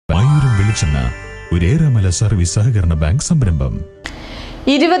വെളിച്ചെണ്ണ ഒരു ഏറാമല സർവീസ് സഹകരണ ബാങ്ക് സംരംഭം.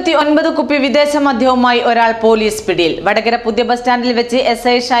 29 കുപ്പി വിദേശ മദ്യവുമായി ഒരാൾ പോലീസ് പിടിയിൽ. വടകര പുതിയ ബസ് സ്റ്റാൻഡിൽ വെച്ച്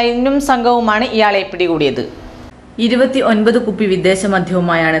SI ഷൈനും സംഘവുമാണ് ഇയാളെ പിടികൂടിയത്. 29 കുപ്പി വിദേശ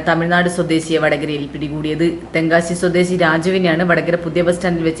മദ്യവുമായാണ് തമിഴ്നാട് സ്വദേശിയെ വടകരയിൽ പിടികൂടിയത്. തെങ്കാശി സ്വദേശി രാജുവിനെയാണ് വടകര പുതിയ ബസ്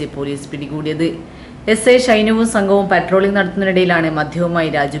സ്റ്റാൻഡിൽ വെച്ച് പോലീസ് പിടികൂടിയത്. SI ഷൈനുവും സംഘവും പട്രോളിംഗ് നടത്തുന്നതിനിടയിലാണ്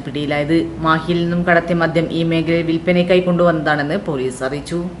മദ്യവുമായി രാജു പിടിയിലായത്. മാഹിയിൽ നിന്നും കടത്തിയ മദ്യം ഈ മേഖലയിൽ വിൽപ്പനയ്ക്കായി കൊണ്ടുവന്നതാണെന്ന് പോലീസ്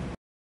അറിയിച്ചു.